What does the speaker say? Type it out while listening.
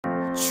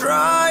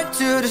Try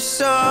to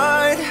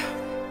decide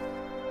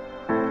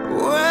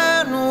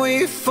when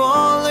we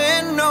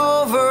falling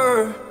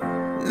over.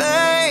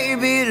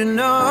 Maybe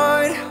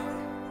tonight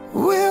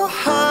we'll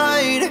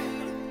hide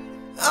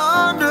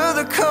under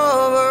the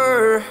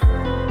cover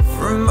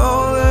from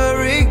all the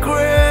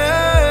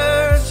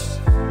regrets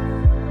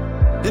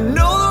and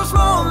all those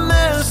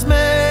moments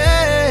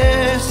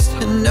missed.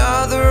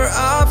 Another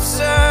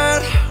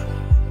upset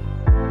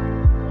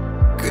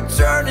could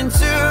turn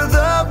into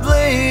the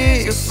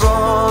bleak. If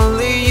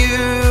only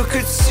you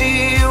could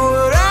see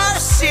what I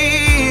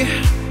see,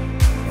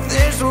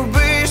 things will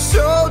be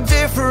so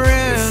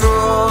different. If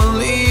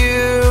only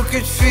you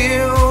could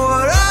feel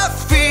what I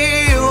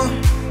feel,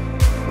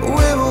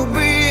 we will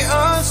be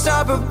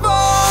unstoppable.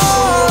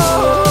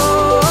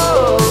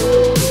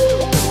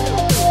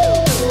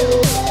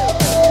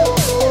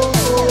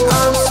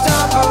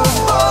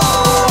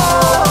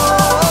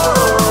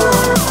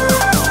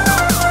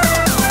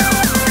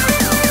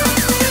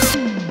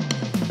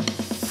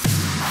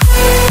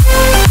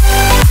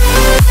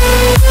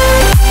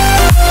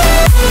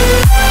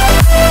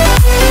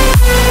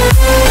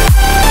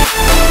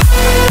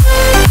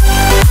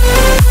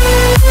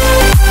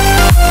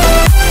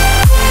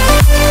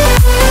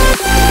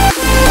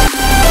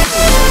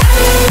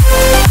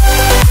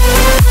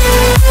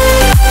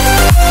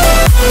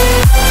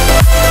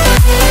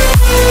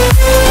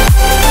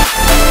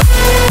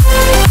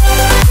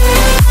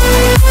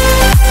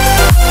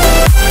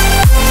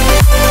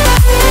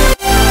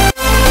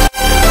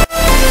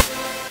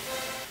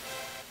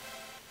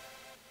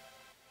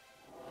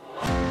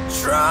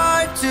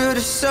 Try to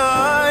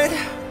decide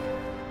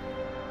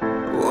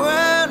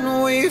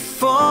when we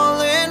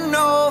falling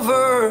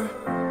over.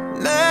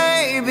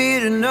 Maybe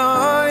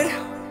tonight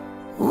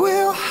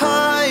we'll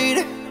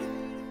hide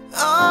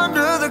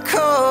under the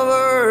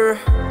cover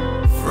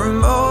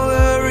from all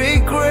the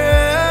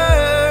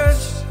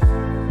regrets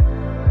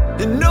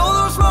and all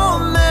those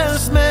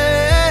moments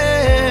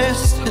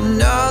missed.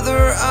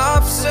 Another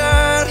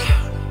upset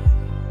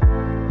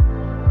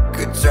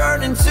could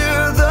turn into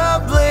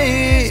the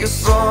bleak.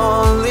 If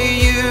only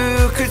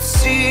you could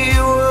see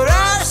what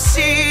I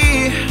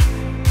see,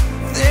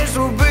 things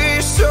will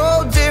be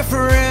so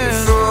different.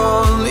 If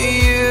only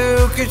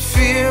you could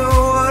feel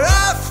what